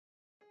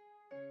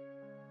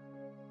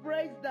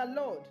Praise the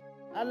Lord.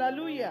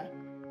 Hallelujah.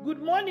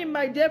 Good morning,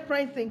 my dear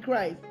friends in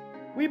Christ.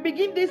 We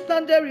begin this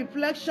Sunday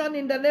reflection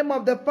in the name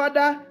of the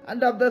Father,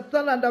 and of the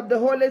Son, and of the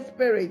Holy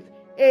Spirit.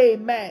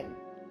 Amen.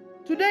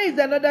 Today is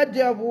another day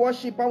of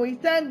worship, and we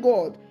thank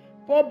God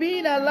for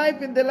being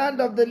alive in the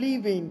land of the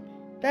living.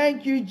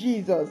 Thank you,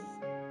 Jesus.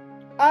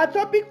 Our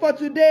topic for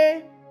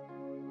today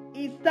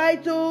is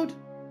titled,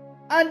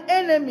 An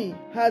Enemy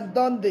Has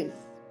Done This.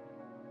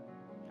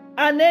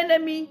 An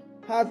enemy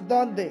has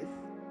done this.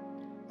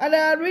 And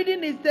our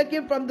reading is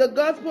taken from the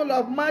Gospel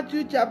of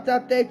Matthew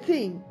chapter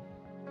 13,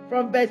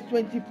 from verse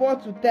 24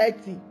 to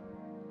 30.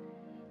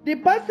 The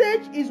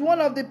passage is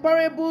one of the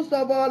parables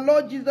of our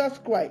Lord Jesus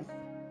Christ.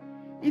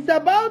 It's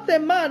about a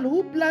man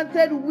who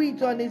planted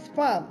wheat on his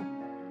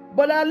farm,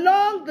 but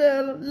along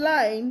the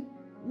line,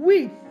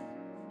 weeds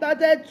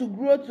started to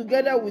grow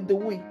together with the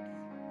wheat.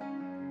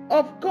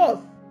 Of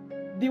course,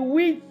 the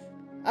weeds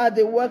are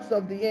the works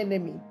of the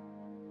enemy.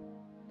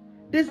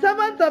 The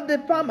servant of the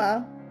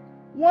farmer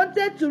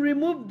wanted to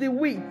remove the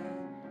weeds,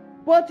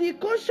 but he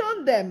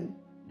cautioned them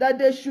that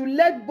they should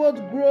let both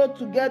grow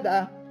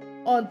together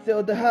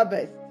until the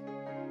harvest.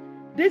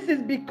 This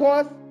is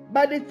because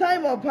by the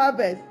time of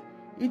harvest,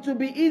 it will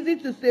be easy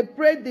to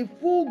separate the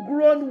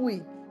full-grown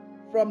wheat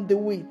from the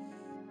weeds.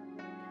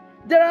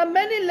 There are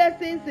many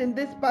lessons in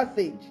this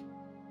passage.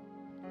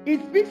 It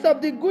speaks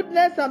of the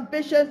goodness and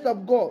patience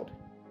of God.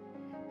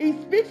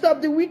 It speaks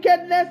of the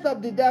wickedness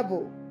of the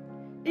devil.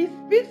 It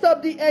speaks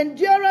of the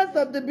endurance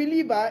of the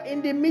believer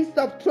in the midst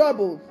of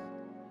troubles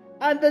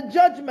and the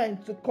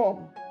judgment to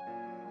come.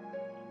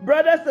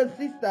 Brothers and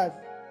sisters,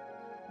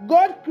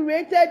 God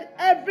created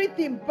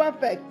everything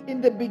perfect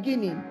in the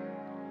beginning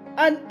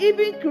and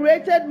even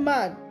created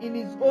man in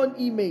his own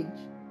image.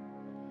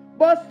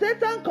 But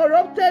Satan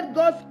corrupted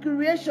God's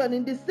creation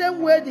in the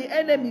same way the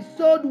enemy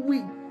sowed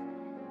weeds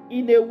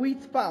in a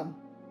wheat farm.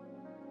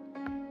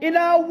 In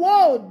our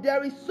world,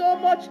 there is so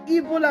much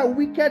evil and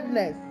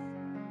wickedness,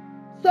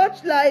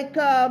 such like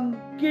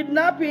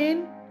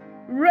kidnapping,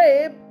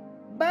 rape,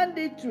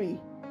 banditry.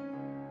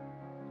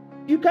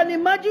 You can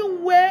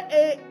imagine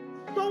where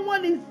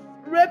someone is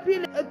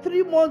raping a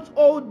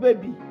 3-month-old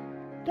baby.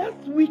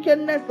 That's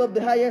wickedness of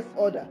the highest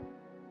order.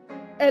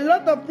 A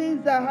lot of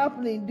things are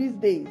happening these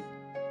days.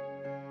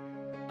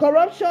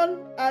 Corruption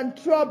and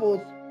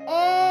troubles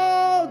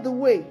all the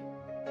way.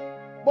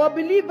 But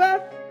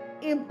believers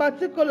in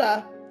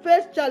particular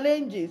face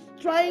challenges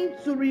trying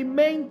to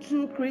remain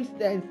true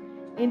Christians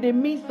in the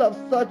midst of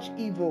such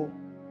evil.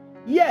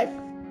 Yes,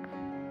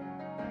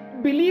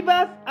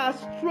 believers are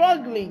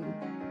struggling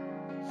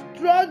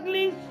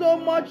so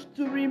much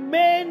to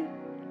remain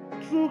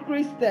true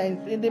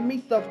Christians in the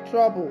midst of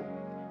trouble,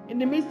 in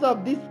the midst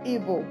of this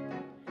evil.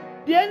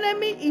 The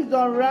enemy is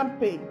on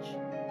rampage,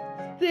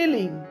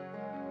 stealing,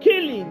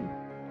 killing,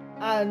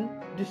 and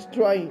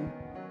destroying.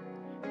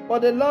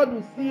 But the Lord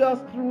will see us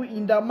through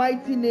in the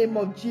mighty name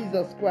of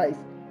Jesus Christ.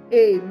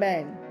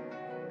 Amen.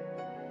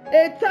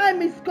 A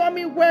time is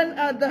coming when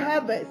at the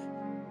harvest,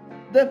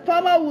 the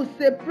farmer will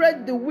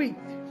separate the wheat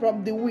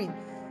from the weeds.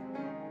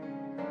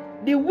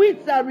 The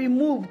weeds are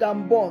removed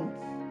and burnt.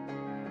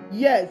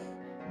 Yes,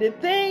 the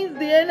things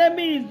the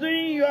enemy is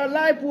doing in your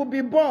life will be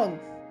burnt.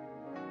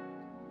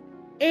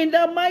 In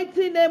the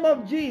mighty name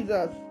of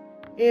Jesus.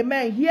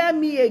 Amen. Hear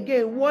me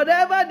again.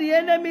 Whatever the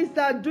enemies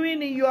are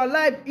doing in your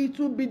life, it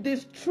will be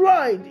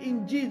destroyed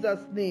in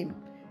Jesus' name.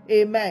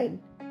 Amen.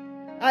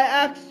 I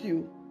ask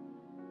you,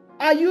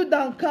 are you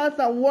downcast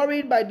and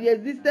worried by the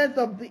existence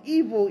of the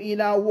evil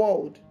in our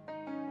world?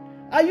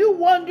 Are you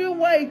wondering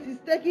why it is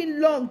taking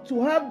long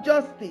to have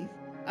justice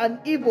and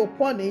evil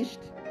punished?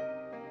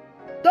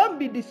 Don't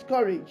be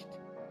discouraged.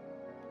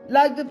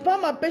 Like the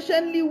farmer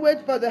patiently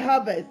waits for the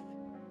harvest,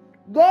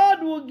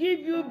 God will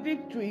give you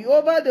victory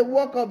over the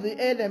work of the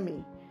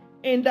enemy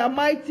in the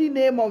mighty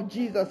name of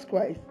Jesus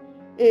Christ.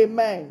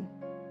 Amen.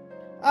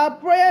 Our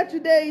prayer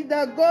today is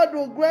that God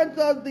will grant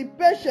us the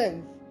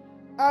patience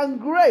and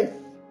grace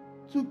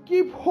to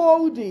keep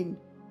holding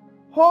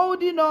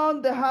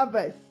on the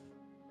harvest,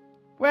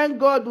 when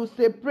God will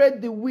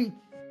separate the wheat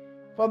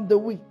from the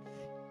wheat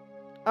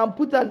and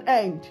put an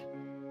end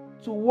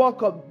to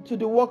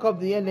the work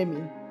of the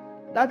enemy.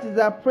 That is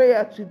our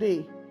prayer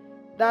today,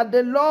 that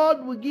the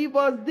Lord will give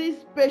us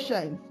this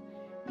patience.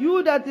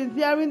 You that is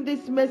hearing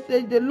this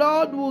message, the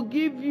Lord will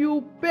give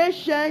you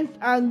patience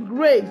and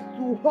grace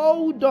to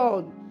hold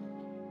on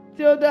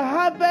till the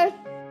harvest,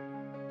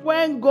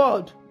 when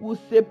God will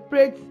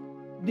separate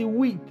the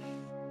wheat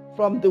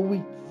from the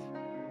wheat.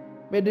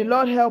 May the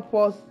Lord help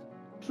us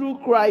through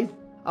Christ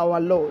our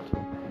Lord.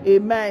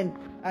 Amen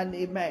and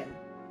amen.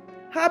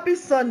 Happy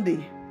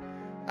Sunday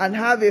and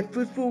have a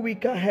fruitful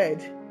week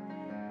ahead.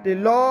 The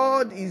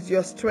Lord is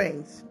your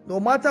strength. No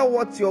matter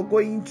what you're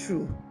going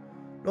through,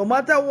 no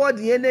matter what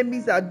the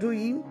enemies are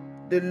doing,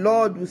 the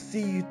Lord will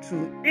see you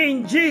through.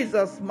 In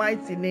Jesus'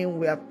 mighty name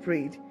we have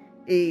prayed.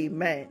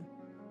 Amen.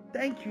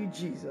 Thank you,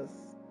 Jesus.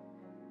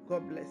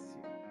 God bless you.